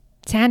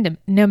Tandem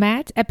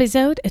Nomads,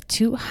 episode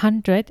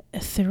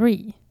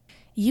 203.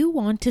 You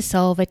want to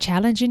solve a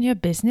challenge in your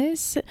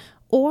business,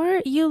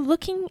 or you're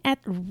looking at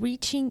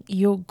reaching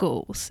your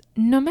goals,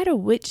 no matter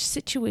which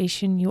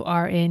situation you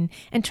are in,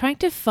 and trying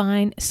to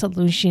find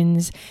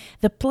solutions.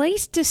 The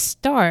place to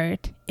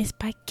start is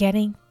by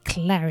getting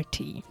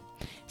clarity.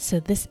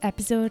 So this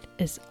episode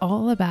is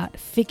all about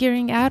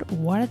figuring out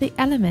what are the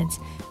elements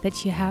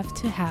that you have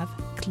to have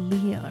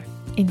clear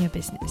in your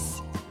business.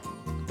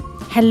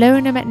 Hello,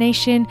 Nomad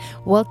Nation.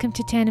 Welcome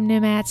to Tandem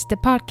Nomads, the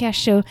podcast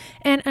show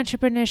and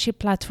entrepreneurship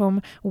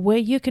platform where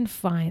you can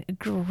find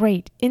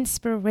great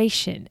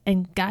inspiration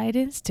and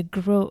guidance to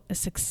grow a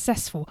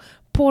successful,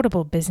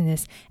 portable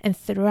business and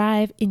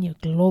thrive in your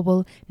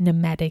global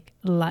nomadic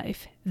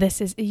life.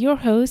 This is your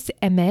host,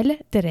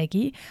 Emel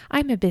Deregi.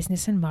 I'm a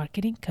business and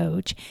marketing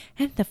coach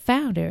and the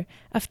founder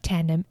of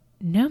Tandem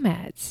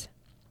Nomads.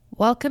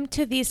 Welcome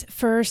to this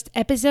first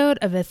episode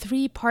of a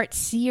 3-part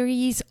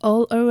series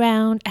all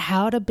around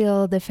how to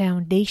build the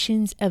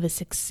foundations of a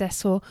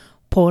successful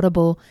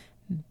portable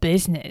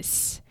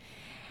business.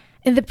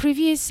 In the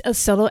previous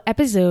solo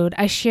episode,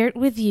 I shared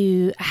with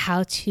you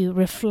how to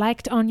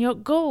reflect on your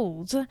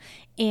goals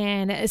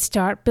and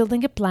start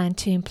building a plan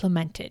to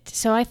implement it.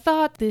 So I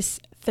thought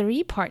this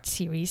 3-part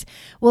series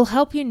will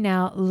help you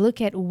now look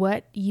at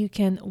what you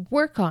can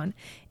work on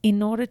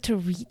in order to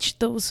reach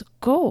those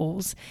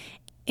goals.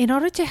 In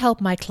order to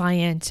help my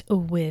client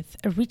with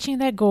reaching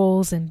their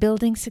goals and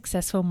building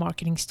successful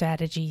marketing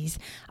strategies,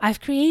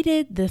 I've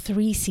created the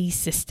 3C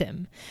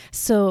system.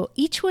 So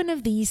each one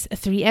of these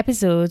 3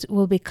 episodes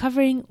will be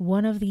covering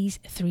one of these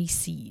 3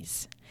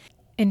 C's.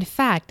 In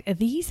fact,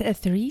 these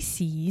 3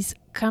 C's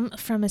come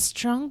from a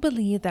strong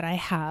belief that I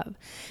have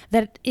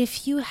that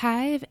if you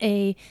have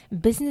a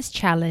business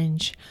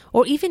challenge,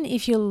 or even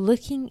if you're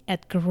looking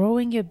at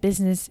growing your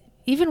business,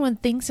 even when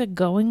things are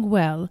going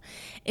well,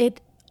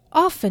 it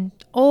often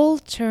all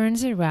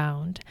turns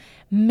around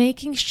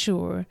making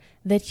sure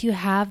that you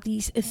have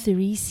these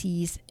 3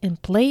 C's in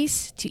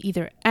place to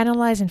either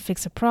analyze and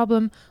fix a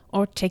problem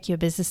or take your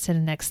business to the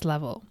next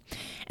level.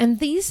 And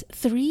these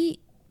 3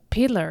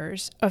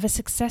 pillars of a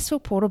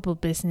successful portable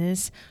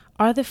business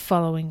are the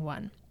following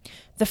one.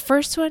 The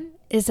first one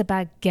is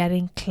about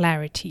getting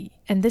clarity,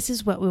 and this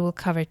is what we will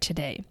cover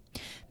today.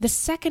 The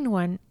second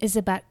one is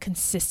about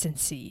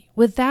consistency.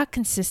 Without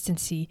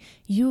consistency,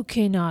 you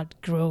cannot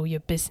grow your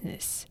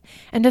business.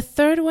 And the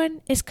third one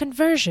is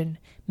conversion,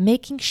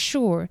 making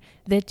sure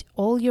that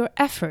all your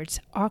efforts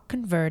are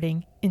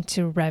converting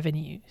into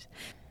revenues.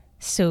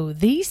 So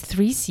these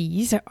 3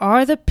 C's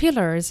are the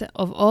pillars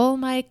of all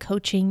my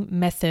coaching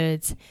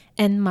methods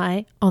and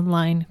my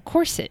online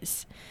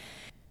courses.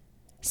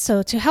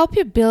 So to help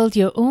you build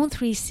your own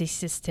 3C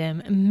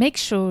system, make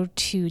sure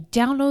to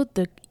download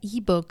the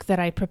ebook that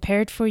I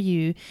prepared for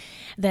you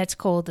that's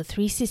called the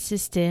 3C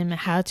System,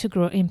 How to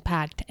Grow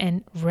Impact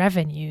and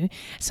Revenue.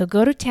 So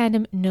go to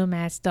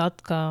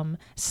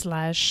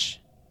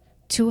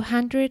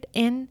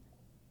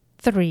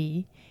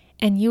tandemnomads.com/203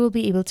 and you will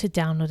be able to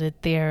download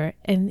it there.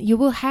 And you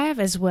will have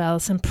as well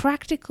some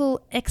practical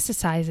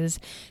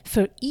exercises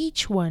for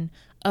each one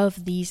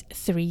of these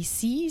 3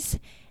 C's.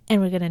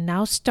 And we're going to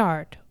now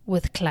start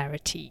with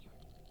clarity.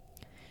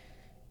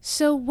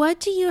 So what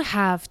do you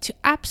have to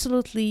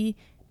absolutely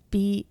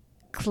be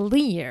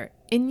clear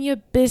in your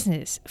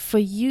business for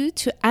you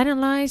to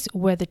analyze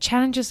where the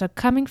challenges are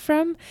coming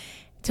from,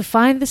 to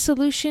find the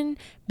solution,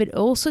 but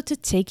also to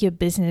take your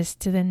business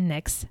to the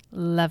next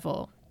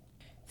level?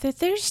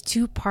 There's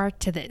 2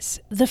 parts to this.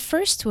 The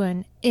first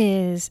one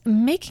is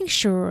making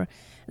sure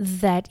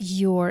that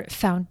your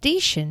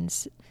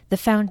foundations, the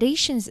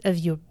foundations of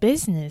your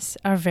business,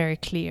 are very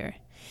clear.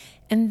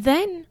 And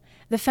then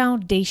the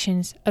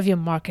foundations of your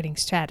marketing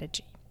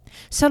strategy.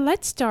 So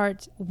let's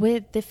start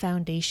with the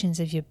foundations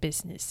of your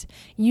business.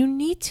 You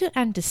need to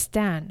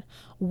understand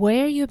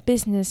where your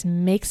business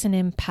makes an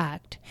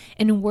impact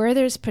and where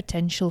there's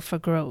potential for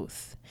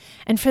growth.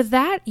 And for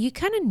that, you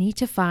kind of need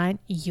to find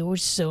your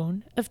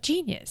zone of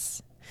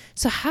genius.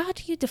 So how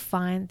do you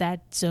define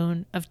that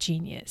zone of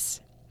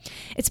genius?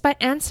 It's by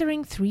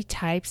answering 3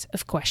 types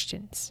of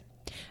questions.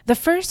 The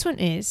first one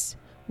is,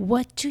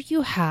 what do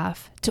you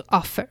have to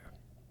offer?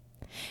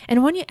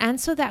 And when you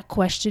answer that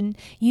question,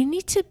 you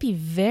need to be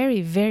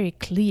very, very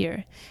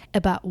clear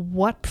about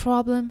what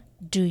problem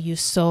do you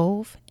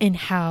solve and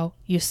how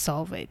you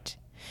solve it.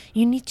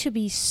 You need to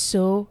be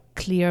so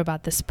clear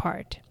about this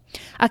part.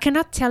 I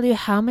cannot tell you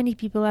how many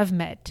people I've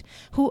met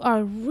who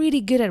are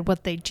really good at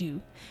what they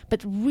do,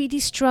 but really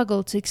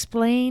struggle to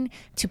explain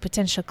to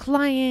potential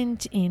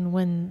client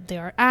when they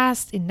are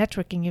asked in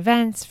networking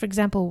events, for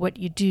example, what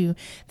you do.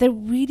 They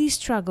really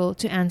struggle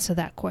to answer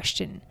that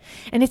question.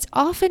 And it's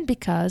often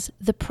because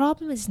the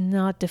problem is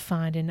not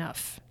defined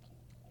enough.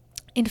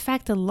 In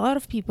fact, a lot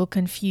of people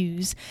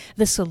confuse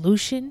the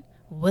solution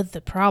with the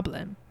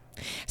problem.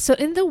 So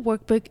in the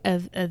workbook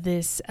of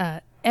this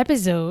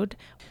episode,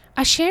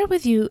 I share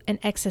with you an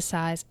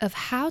exercise of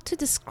how to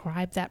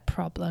describe that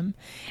problem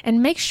and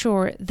make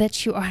sure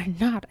that you are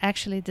not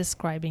actually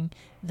describing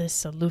the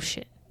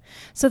solution.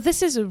 So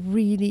this is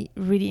really,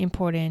 really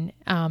important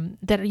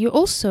that you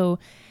also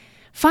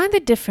find the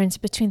difference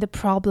between the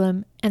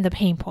problem and the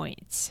pain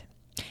points.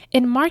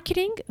 In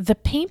marketing, the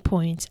pain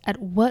points are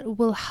what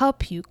will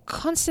help you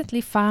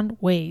constantly find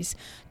ways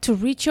to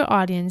reach your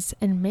audience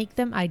and make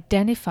them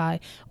identify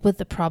with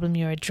the problem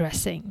you're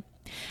addressing.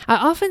 I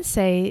often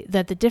say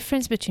that the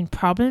difference between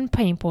problem and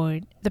pain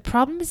point, the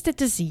problem is the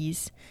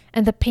disease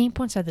and the pain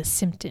points are the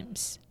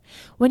symptoms.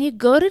 When you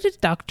go to the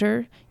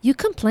doctor, you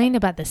complain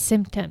about the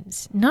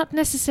symptoms, not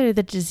necessarily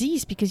the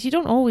disease, because you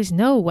don't always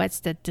know what's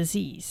the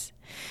disease.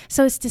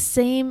 So it's the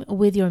same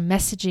with your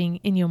messaging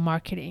in your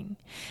marketing.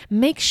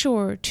 Make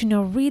sure to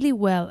know really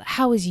well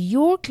how is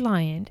your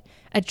client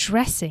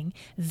addressing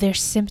their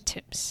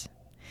symptoms.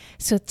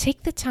 So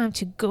take the time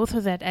to go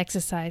through that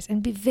exercise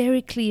and be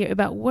very clear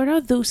about what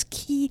are those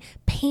key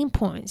pain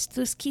points,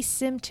 those key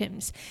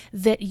symptoms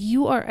that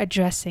you are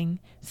addressing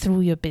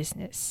through your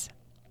business.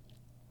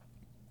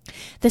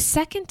 The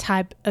second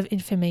type of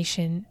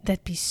information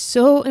that be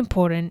so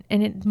important,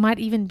 and it might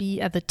even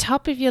be at the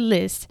top of your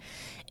list,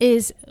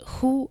 is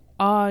who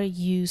are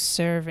you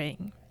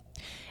serving?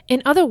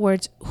 In other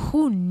words,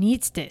 who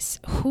needs this?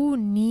 Who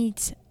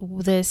needs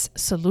this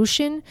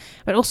solution,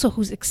 but also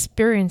who's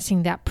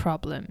experiencing that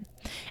problem?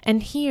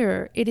 And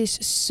here it is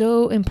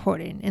so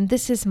important, and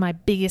this is my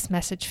biggest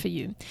message for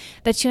you,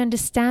 that you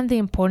understand the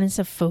importance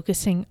of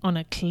focusing on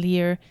a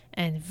clear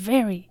and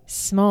very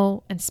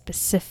small and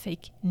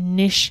specific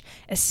niche,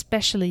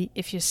 especially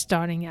if you're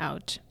starting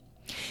out.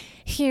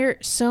 Here,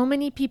 so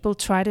many people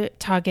try to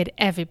target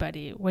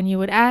everybody. When you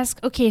would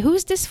ask, okay,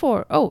 who's this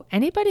for? Oh,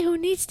 anybody who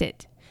needs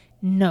it.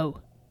 No,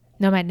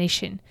 Nomad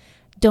Nation,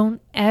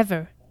 don't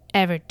ever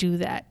do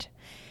that.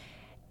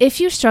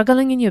 If you're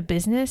struggling in your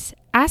business,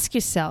 ask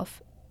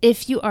yourself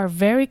if you are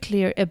very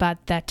clear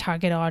about that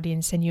target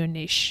audience and your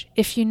niche.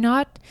 If you're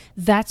not,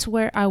 that's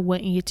where I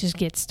want you to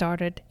get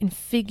started in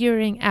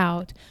figuring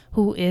out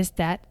who is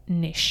that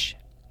niche.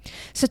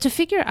 So to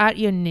figure out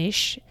your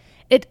niche,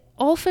 it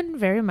often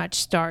very much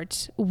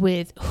starts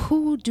with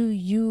who do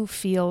you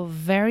feel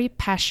very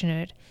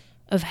passionate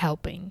of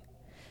helping.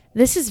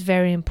 This is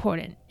very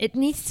important. It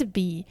needs to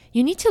be,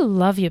 you need to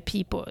love your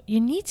people. You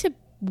need to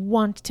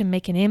want to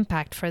make an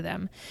impact for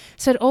them.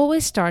 So it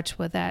always starts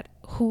with that.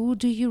 Who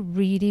do you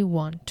really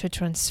want to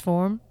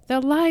transform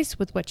their lives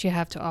with what you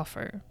have to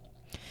offer?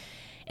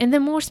 And the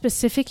more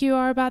specific you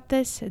are about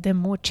this, the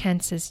more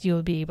chances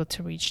you'll be able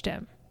to reach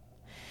them.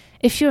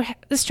 If you're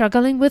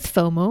struggling with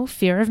FOMO,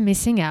 fear of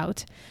missing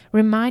out,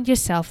 remind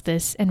yourself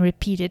this and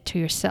repeat it to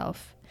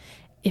yourself.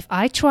 If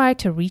I try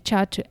to reach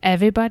out to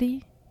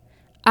everybody,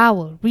 I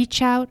will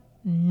reach out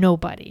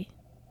nobody.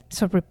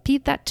 So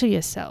repeat that to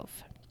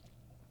yourself.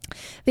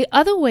 The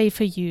other way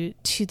for you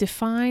to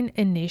define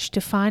a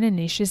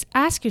niche is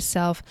ask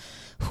yourself,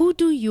 who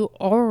do you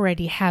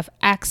already have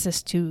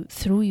access to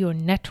through your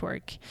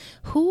network?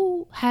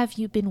 Who have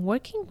you been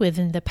working with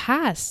in the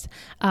past?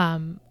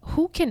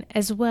 Who can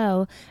as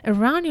well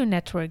around your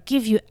network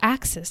give you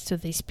access to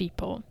these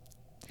people?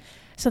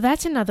 So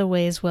that's another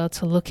way as well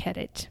to look at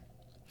it.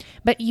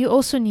 But you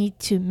also need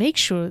to make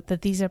sure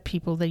that these are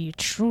people that you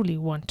truly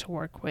want to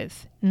work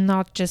with,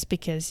 not just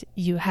because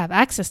you have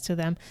access to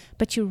them,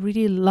 but you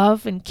really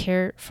love and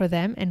care for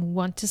them and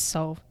want to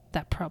solve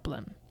that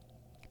problem.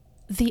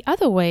 The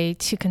other way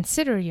to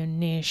consider your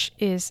niche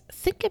is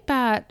think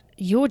about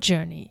your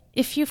journey.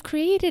 If you've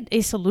created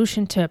a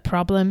solution to a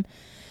problem,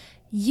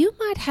 you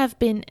might have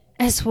been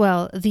as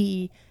well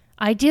the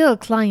ideal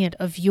client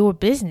of your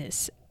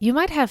business. You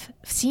might have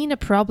seen a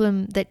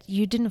problem that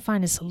you didn't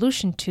find a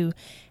solution to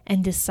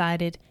and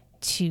decided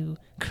to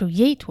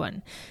create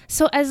one.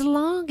 So as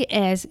long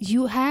as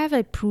you have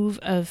a proof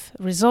of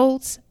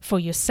results for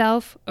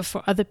yourself or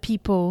for other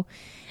people,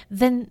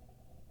 then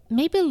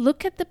maybe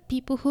look at the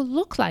people who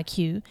look like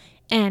you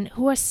and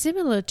who are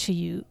similar to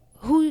you,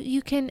 who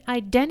you can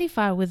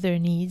identify with their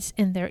needs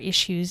and their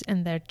issues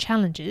and their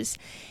challenges,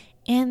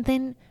 and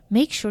then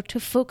make sure to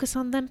focus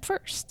on them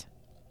first.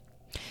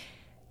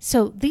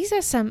 So these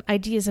are some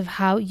ideas of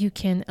how you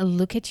can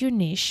look at your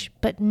niche,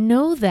 but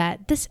know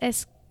that this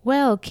as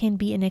well can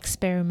be an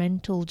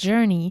experimental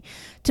journey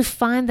to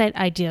find that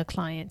ideal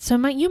client. So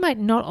you might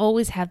not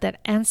always have that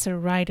answer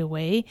right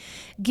away.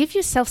 Give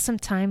yourself some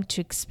time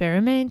to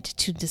experiment,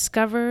 to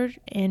discover,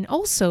 and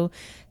also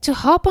to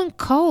hop on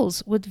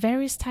calls with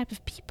various types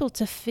of people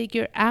to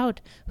figure out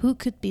who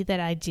could be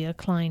that ideal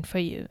client for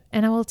you.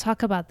 And I will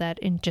talk about that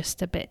in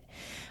just a bit.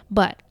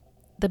 But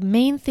the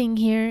main thing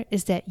here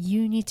is that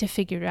you need to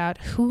figure out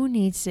who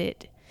needs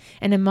it.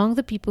 And among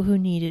the people who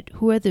need it,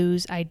 who are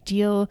those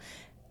ideal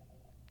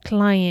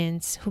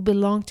clients who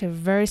belong to a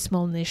very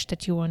small niche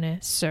that you want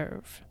to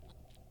serve.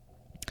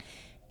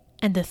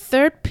 And the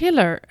third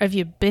pillar of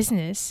your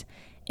business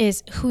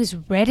is who's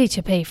ready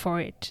to pay for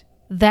it.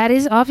 That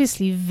is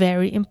obviously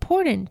very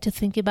important to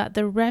think about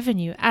the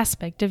revenue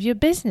aspect of your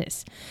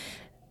business.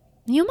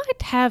 You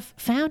might have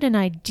found an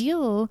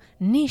ideal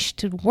niche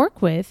to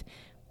work with,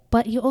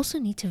 but you also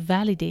need to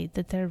validate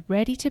that they're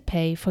ready to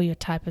pay for your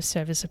type of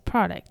service or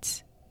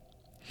products.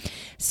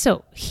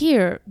 So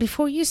here,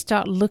 before you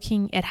start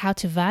looking at how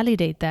to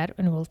validate that,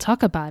 and we'll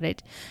talk about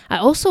it, I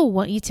also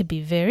want you to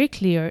be very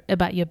clear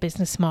about your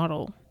business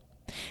model.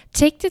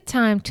 Take the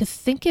time to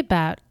think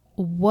about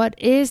what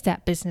is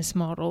that business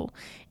model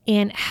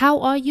and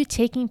how are you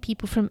taking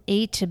people from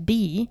A to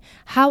B?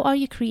 How are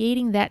you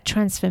creating that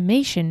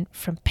transformation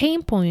from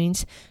pain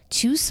points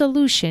to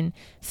solution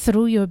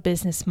through your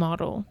business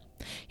model?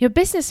 Your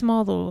business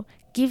model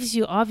gives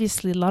you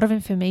obviously a lot of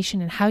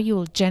information on how you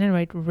will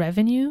generate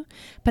revenue,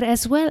 but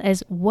as well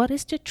as what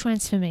is the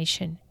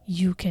transformation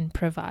you can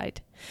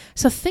provide.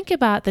 So think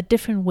about the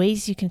different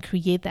ways you can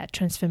create that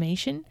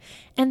transformation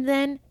and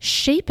then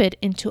shape it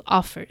into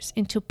offers,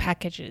 into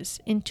packages,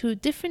 into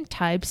different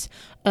types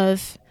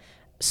of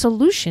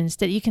solutions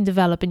that you can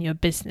develop in your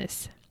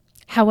business.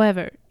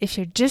 However, if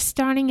you're just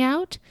starting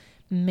out,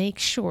 make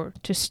sure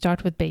to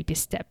start with baby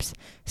steps.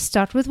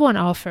 Start with one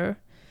offer,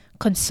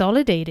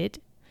 consolidate it,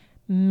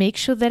 make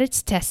sure that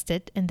it's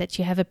tested and that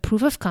you have a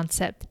proof of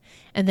concept,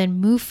 and then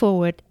move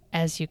forward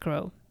as you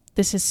grow.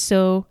 This is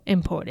so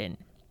important.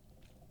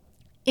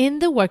 In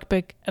the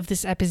workbook of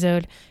this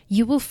episode,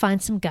 you will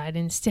find some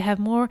guidance to have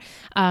more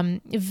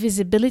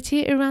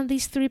visibility around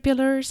these 3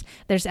 pillars.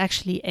 There's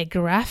actually a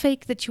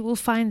graphic that you will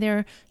find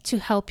there to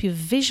help you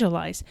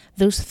visualize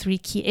those 3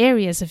 key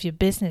areas of your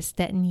business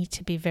that need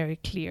to be very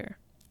clear.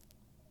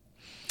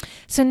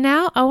 So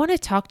now I want to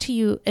talk to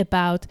you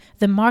about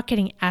the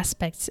marketing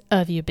aspects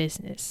of your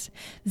business.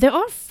 There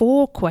are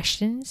 4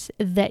 questions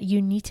that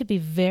you need to be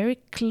very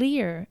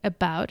clear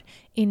about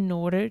in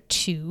order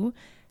to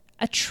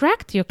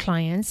attract your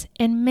clients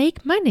and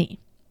make money.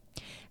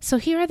 So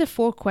here are the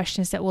 4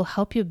 questions that will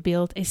help you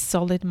build a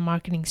solid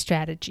marketing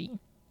strategy.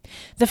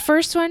 The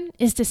first one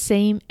is the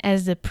same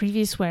as the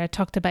previous where I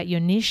talked about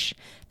your niche.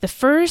 The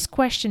first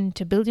question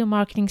to build your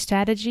marketing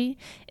strategy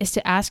is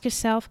to ask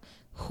yourself,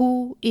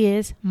 who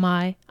is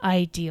my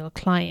ideal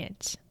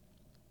client?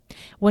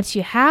 Once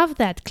you have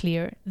that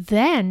clear,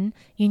 then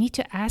you need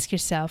to ask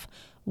yourself,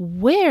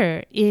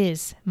 where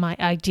is my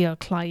ideal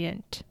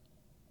client?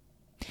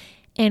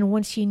 And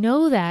once you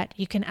know that,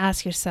 you can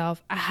ask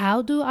yourself,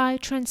 how do I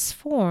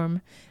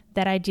transform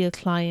that ideal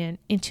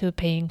client into a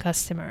paying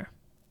customer?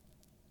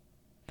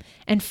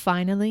 And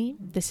finally,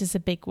 this is a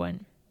big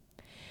one.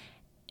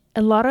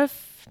 A lot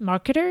of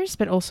marketers,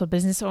 but also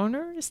business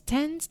owners,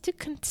 tend to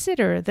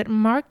consider that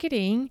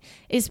marketing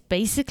is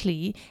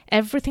basically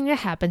everything that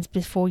happens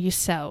before you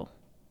sell.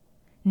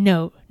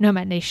 No,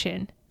 Nomad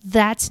Nation,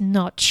 that's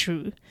not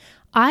true.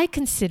 I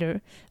consider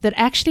that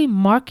actually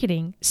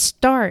marketing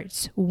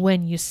starts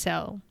when you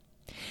sell,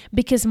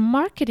 because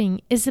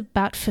marketing is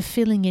about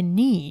fulfilling a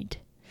need.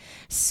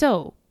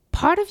 So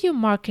part of your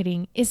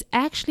marketing is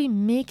actually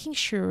making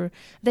sure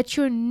that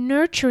you're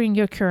nurturing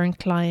your current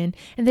client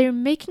and they're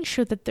making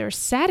sure that they're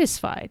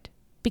satisfied.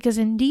 Because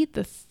indeed,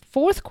 the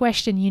 4th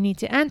question you need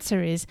to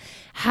answer is,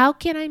 how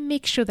can I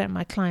make sure that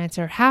my clients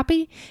are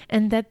happy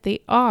and that they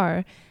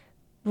are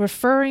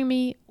referring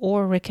me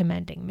or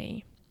recommending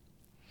me?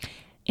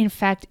 In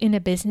fact, in a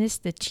business,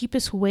 the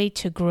cheapest way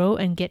to grow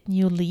and get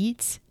new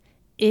leads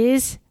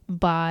is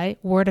by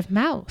word of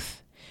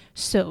mouth.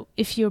 So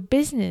if your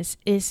business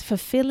is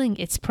fulfilling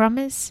its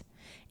promise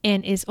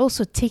and is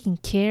also taking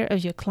care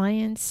of your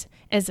clients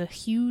as a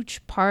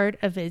huge part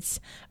of its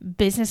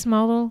business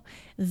model,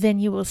 then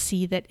you will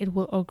see that it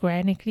will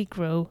organically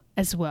grow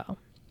as well.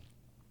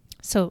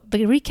 So the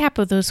recap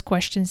of those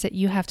questions that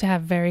you have to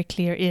have very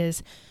clear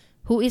is,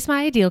 who is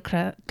my ideal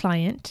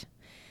client?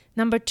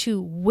 Number 2,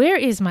 where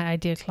is my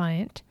ideal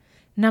client?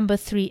 Number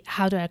 3,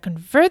 how do I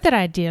convert that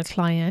ideal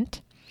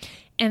client?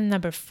 And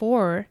number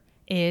 4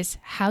 is,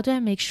 how do I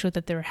make sure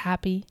that they're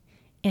happy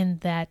and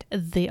that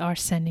they are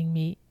sending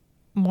me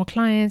more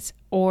clients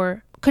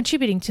or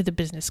contributing to the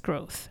business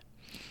growth?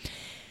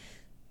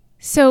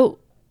 So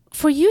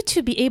for you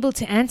to be able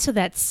to answer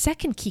that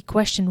second key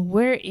question,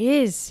 where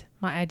is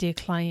my ideal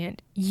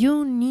client?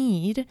 You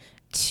need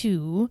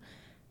to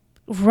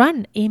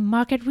run a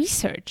market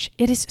research.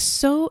 It is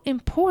so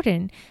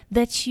important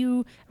that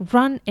you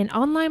run an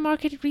online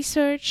market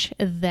research,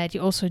 that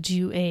you also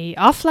do a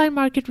offline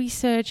market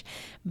research,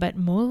 but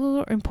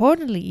more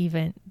importantly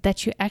even,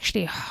 that you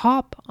actually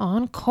hop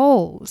on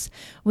calls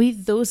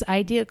with those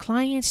ideal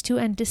clients to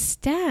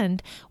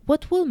understand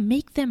what will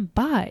make them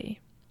buy.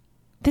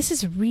 This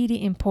is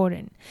really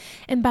important.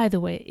 And by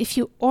the way, if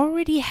you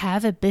already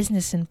have a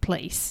business in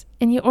place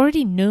and you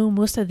already know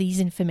most of these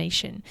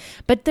information,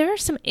 but there are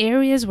some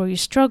areas where you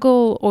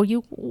struggle or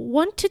you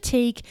want to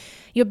take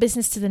your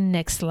business to the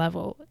next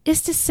level,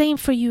 it's the same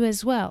for you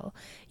as well.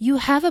 You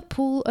have a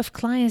pool of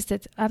clients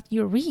that's at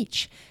your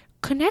reach.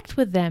 Connect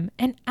with them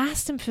and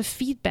ask them for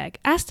feedback.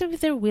 Ask them if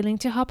they're willing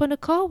to hop on a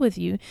call with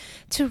you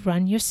to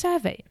run your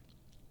survey.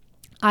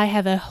 I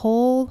have a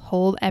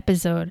whole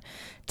episode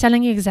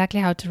telling you exactly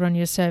how to run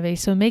your survey,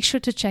 so make sure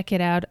to check it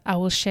out. I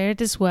will share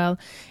it as well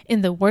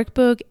in the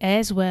workbook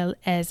as well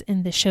as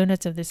in the show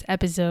notes of this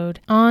episode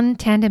on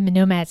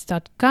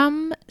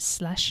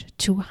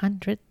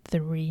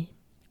tandemnomads.com/203.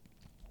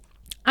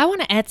 I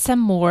want to add some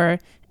more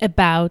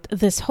about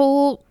this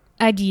whole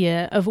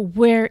idea of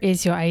where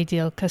is your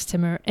ideal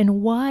customer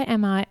and why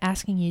am I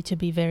asking you to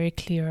be very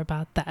clear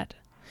about that.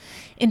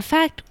 In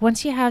fact,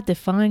 once you have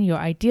defined your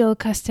ideal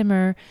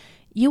customer,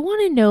 you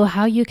want to know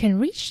how you can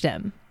reach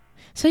them.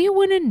 So you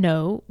want to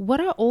know what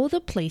are all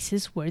the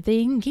places where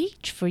they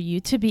engage for you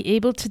to be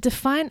able to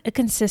define a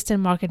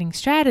consistent marketing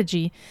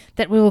strategy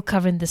that we will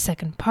cover in the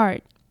second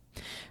part.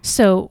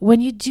 So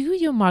when you do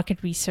your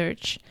market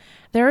research,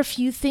 there are a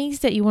few things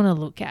that you want to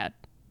look at.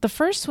 The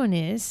first one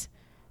is,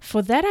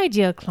 for that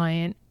ideal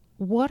client,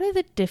 what are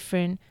the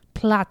different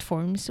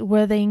platforms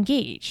where they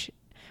engage?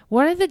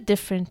 What are the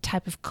different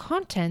type of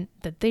content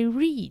that they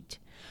read?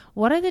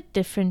 What are the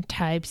different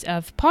types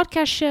of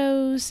podcast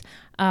shows,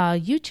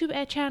 YouTube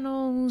ad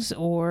channels,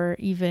 or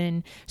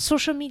even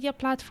social media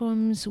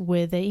platforms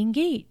where they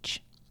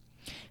engage?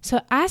 So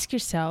ask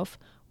yourself,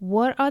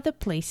 what are the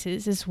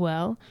places as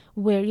well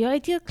where your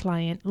ideal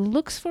client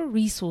looks for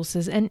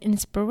resources and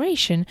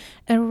inspiration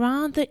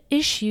around the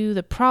issue,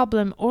 the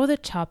problem, or the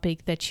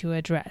topic that you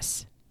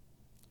address?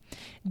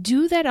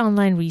 Do that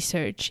online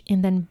research,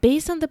 and then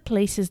based on the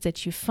places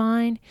that you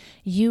find,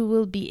 you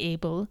will be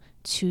able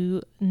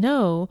to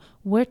know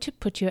where to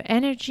put your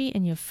energy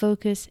and your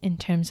focus in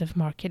terms of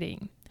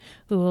marketing.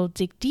 We will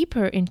dig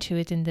deeper into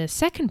it in the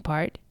second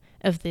part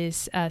of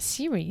this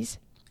series,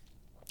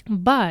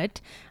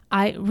 but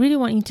I really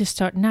want you to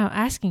start now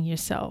asking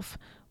yourself,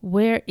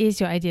 where is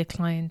your ideal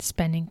client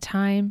spending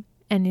time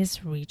and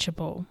is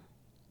reachable?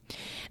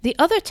 The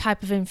other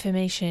type of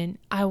information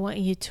I want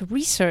you to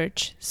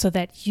research so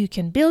that you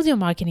can build your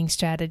marketing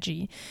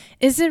strategy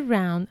is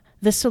around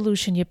the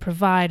solution you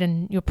provide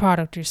and your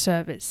product or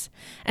service.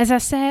 As I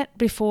said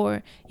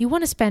before, you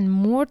want to spend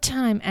more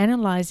time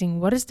analyzing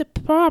what is the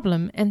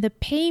problem and the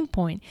pain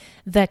point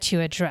that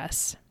you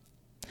address.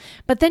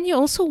 But then you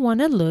also want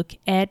to look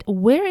at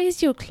where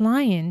is your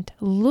client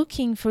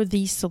looking for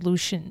these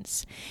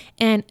solutions.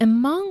 And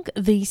among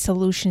these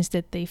solutions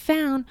that they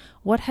found,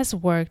 what has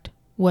worked,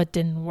 what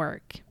didn't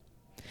work.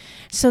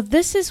 So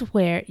this is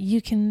where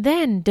you can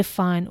then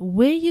define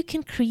where you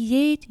can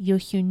create your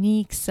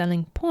unique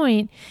selling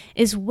point,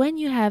 is when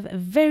you have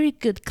very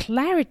good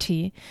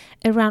clarity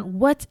around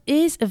what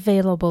is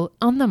available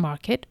on the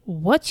market,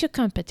 what's your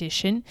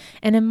competition,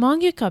 and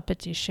among your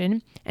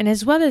competition, and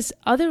as well as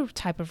other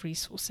type of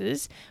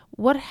resources,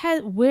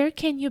 where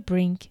can you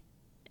bring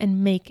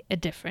and make a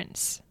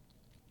difference.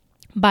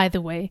 By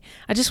the way,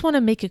 I just want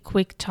to make a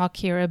quick talk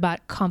here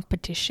about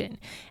competition.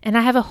 And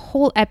I have a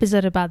whole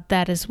episode about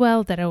that as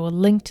well that I will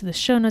link to the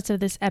show notes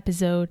of this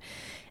episode.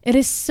 It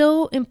is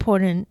so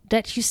important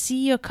that you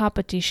see your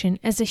competition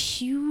as a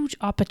huge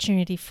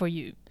opportunity for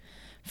you.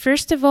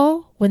 First of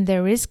all, when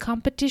there is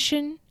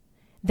competition,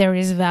 there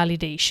is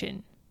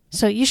validation.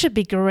 So you should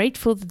be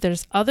grateful that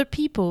there's other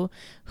people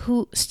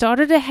who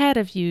started ahead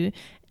of you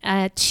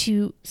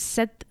to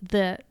set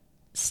the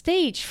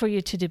stage for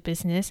you to do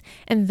business,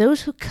 and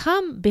those who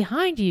come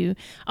behind you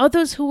are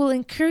those who will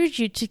encourage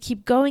you to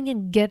keep going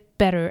and get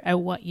better at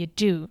what you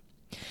do.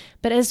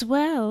 But as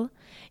well,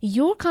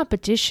 your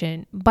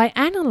competition, by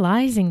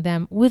analyzing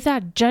them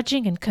without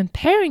judging and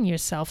comparing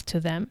yourself to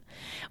them,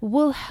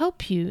 will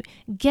help you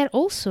get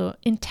also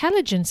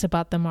intelligence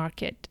about the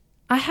market.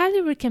 I highly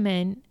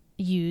recommend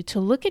you to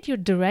look at your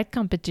direct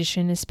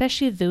competition,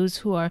 especially those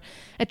who are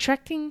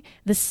attracting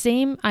the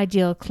same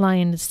ideal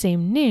client, the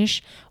same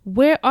niche.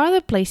 Where are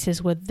the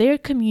places where they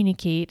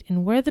communicate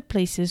and where are the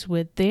places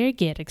where they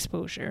get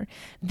exposure?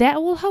 That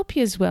will help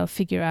you as well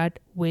figure out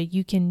where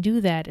you can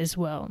do that as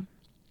well.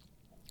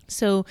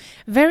 So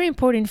very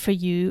important for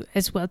you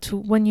as well to,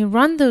 when you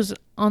run those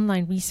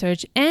online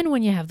research and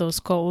when you have those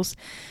goals,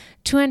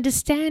 to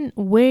understand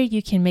where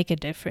you can make a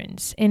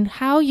difference and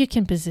how you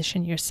can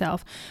position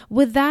yourself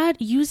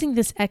without using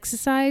this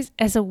exercise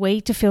as a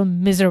way to feel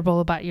miserable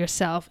about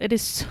yourself. It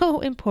is so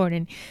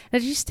important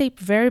that you stay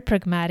very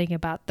pragmatic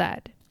about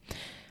that.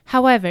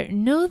 However,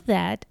 know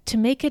that to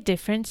make a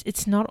difference,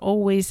 it's not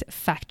always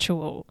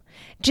factual.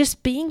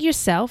 Just being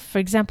yourself, for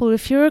example,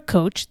 if you're a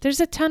coach,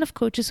 there's a ton of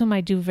coaches who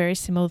might do a very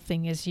similar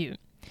thing as you.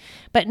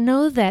 But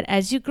know that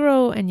as you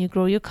grow and you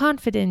grow your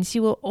confidence,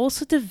 you will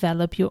also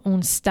develop your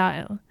own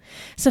style.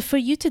 So for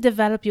you to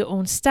develop your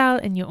own style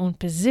and your own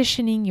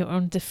positioning, your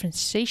own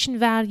differentiation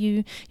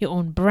value, your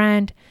own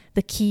brand,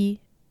 the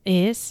key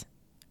is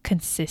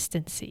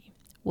consistency.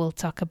 We'll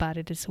talk about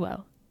it as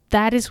well.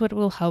 That is what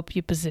will help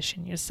you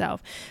position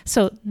yourself.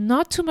 So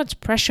not too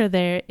much pressure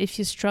there if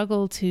you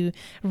struggle to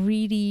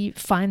really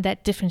find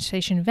that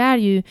differentiation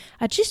value.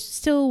 I just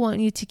still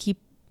want you to keep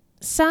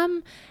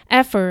some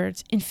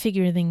effort in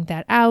figuring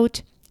that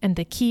out. And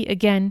the key,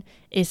 again,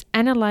 is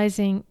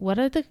analyzing what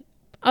are the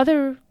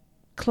other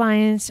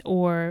clients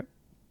or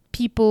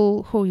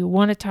people who you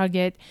want to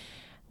target,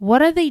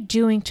 what are they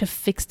doing to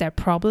fix their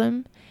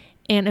problem?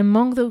 And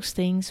among those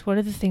things, what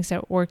are the things that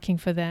are working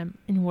for them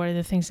and what are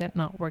the things that are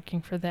not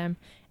working for them?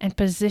 And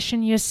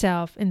position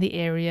yourself in the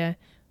area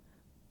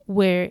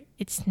where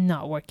it's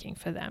not working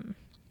for them.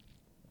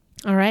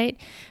 All right.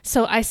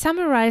 So I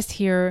summarized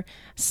here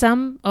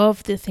some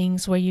of the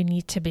things where you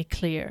need to be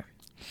clear.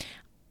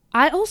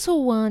 I also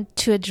want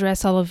to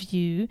address all of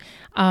you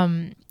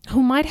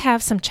who might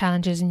have some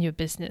challenges in your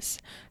business.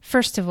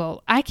 First of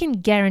all, I can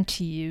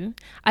guarantee you,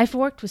 I've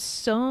worked with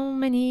so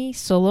many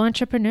solo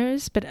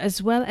entrepreneurs, but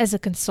as well as a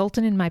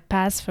consultant in my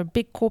past for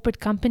big corporate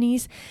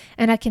companies.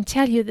 And I can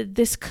tell you that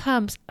this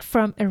comes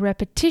from a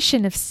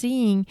repetition of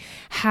seeing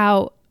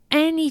how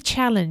any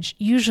challenge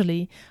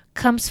usually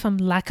comes from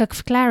lack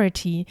of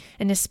clarity,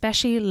 and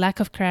especially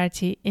lack of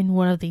clarity in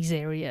one of these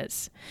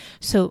areas.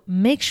 So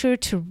make sure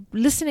to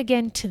listen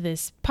again to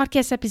this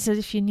podcast episode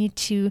if you need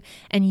to,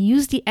 and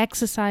use the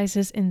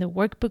exercises in the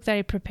workbook that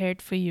I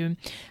prepared for you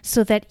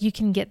so that you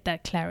can get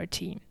that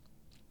clarity.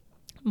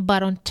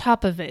 But on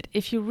top of it,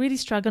 if you're really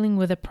struggling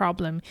with a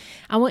problem,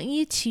 I want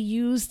you to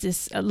use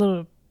this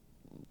little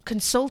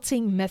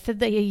consulting method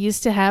that I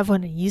used to have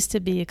when I used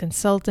to be a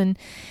consultant,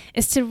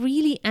 is to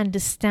really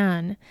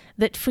understand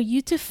that for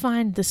you to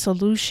find the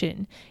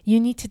solution,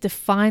 you need to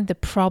define the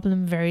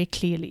problem very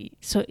clearly.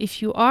 So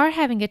if you are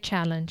having a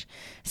challenge,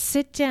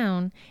 sit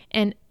down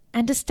and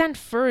understand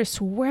first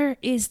where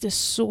is the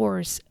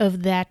source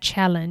of that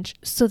challenge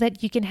so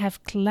that you can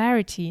have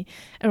clarity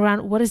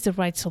around what is the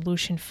right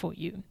solution for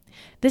you.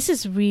 This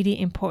is really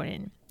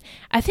important.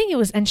 I think it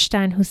was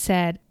Einstein who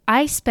said,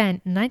 I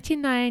spend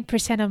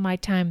 99% of my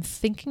time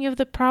thinking of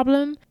the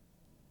problem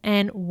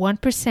and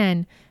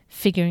 1%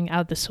 figuring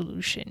out the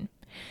solution.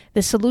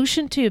 The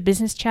solution to your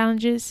business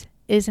challenges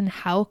is in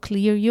how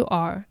clear you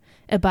are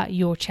about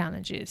your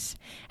challenges,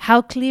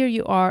 how clear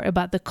you are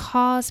about the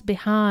cause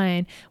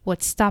behind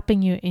what's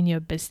stopping you in your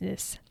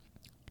business.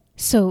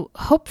 So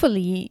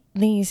hopefully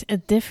these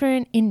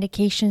different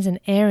indications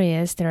and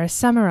areas that are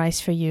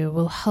summarized for you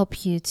will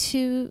help you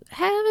to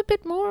have a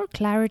bit more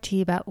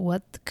clarity about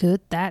what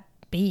could that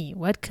be?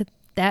 What could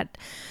that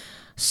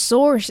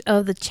source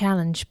of the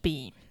challenge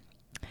be?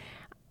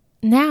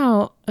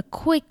 Now, a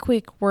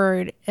quick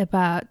word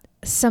about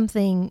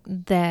something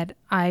that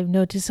I've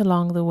noticed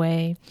along the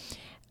way.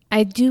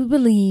 I do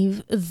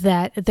believe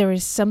that there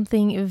is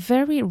something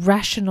very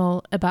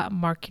rational about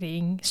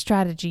marketing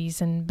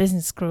strategies and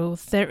business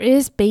growth. There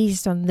is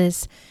based on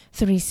this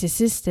 3C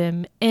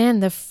system,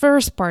 and the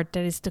first part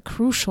that is the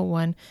crucial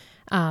one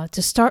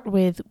to start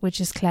with, which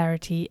is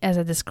clarity, as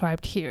I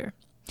described here.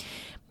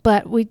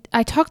 But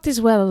I talked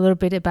as well a little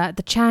bit about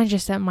the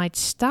challenges that might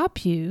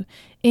stop you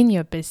in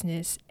your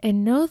business,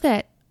 and know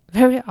that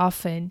very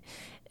often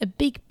a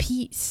big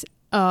piece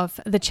of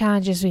the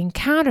challenges we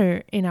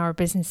encounter in our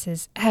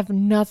businesses have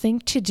nothing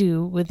to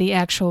do with the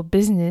actual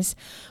business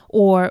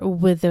or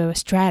with the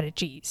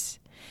strategies.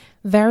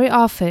 Very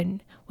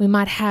often, we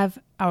might have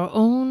our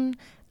own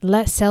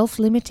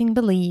self-limiting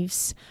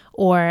beliefs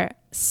or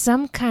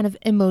some kind of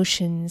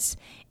emotions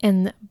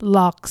and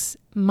blocks,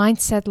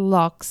 mindset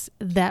locks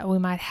that we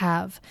might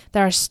have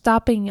that are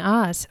stopping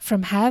us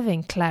from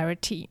having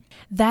clarity.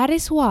 That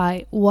is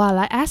why, while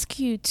I ask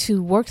you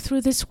to work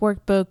through this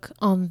workbook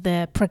on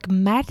the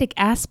pragmatic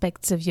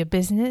aspects of your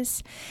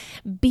business,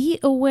 be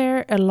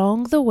aware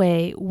along the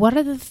way what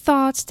are the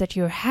thoughts that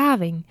you're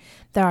having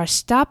that are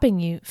stopping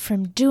you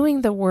from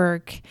doing the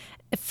work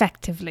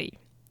effectively.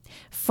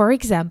 For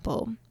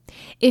example,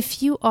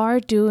 if you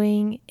are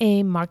doing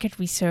a market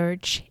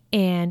research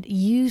and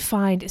you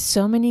find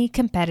so many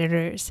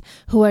competitors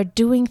who are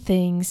doing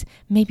things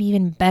maybe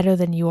even better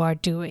than you are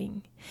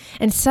doing,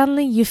 and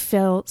suddenly you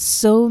feel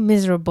so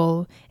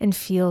miserable and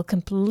feel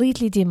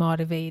completely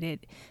demotivated,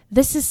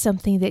 this is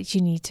something that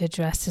you need to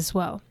address as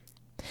well.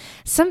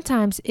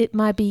 Sometimes it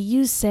might be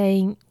you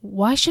saying,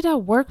 why should I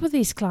work with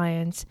these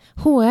clients?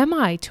 Who am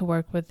I to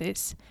work with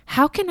this?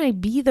 How can I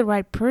be the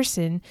right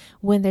person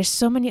when there's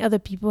so many other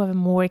people who have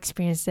more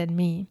experience than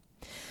me?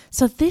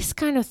 So this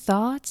kind of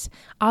thoughts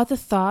are the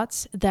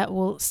thoughts that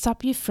will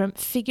stop you from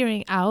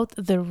figuring out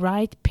the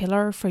right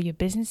pillar for your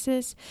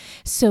businesses.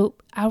 So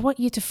I want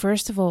you to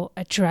first of all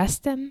address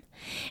them,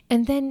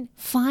 and then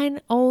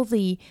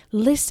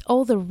list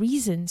all the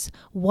reasons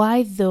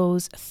why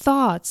those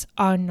thoughts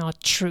are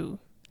not true.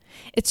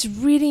 It's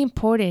really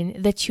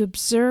important that you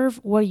observe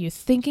what you're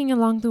thinking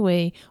along the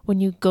way when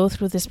you go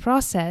through this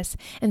process,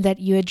 and that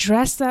you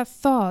address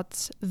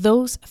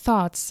those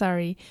thoughts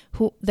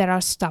that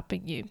are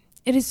stopping you.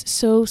 It is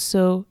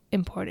so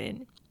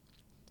important.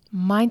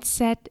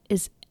 Mindset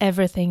is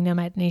everything,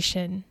 Nomad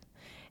Nation.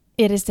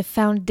 It is the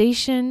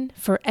foundation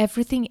for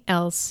everything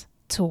else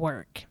to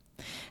work.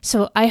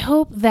 So I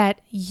hope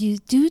that you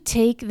do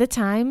take the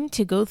time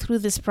to go through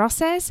this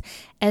process,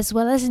 as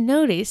well as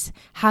notice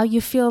how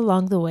you feel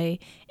along the way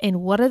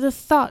and what are the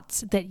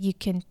thoughts that you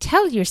can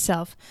tell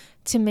yourself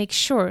to make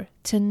sure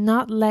to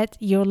not let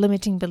your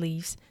limiting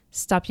beliefs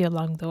stop you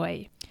along the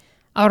way.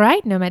 All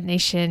right, Nomad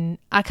Nation,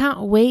 I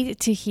can't wait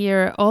to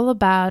hear all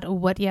about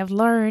what you have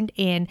learned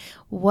and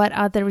what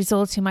are the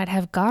results you might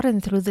have gotten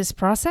through this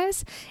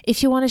process.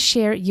 If you want to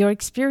share your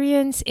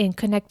experience and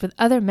connect with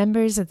other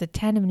members of the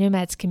Tandem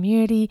Nomads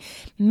community,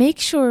 make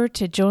sure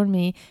to join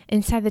me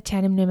inside the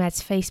Tandem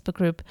Nomads Facebook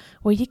group,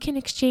 where you can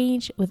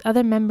exchange with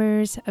other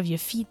members of your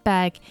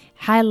feedback,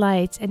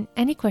 highlights, and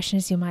any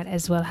questions you might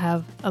as well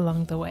have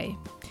along the way.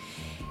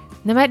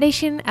 Nomad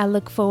Nation, I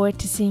look forward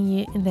to seeing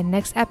you in the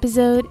next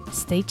episode.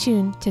 Stay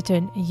tuned to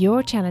turn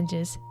your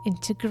challenges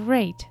into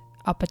great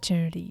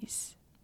opportunities.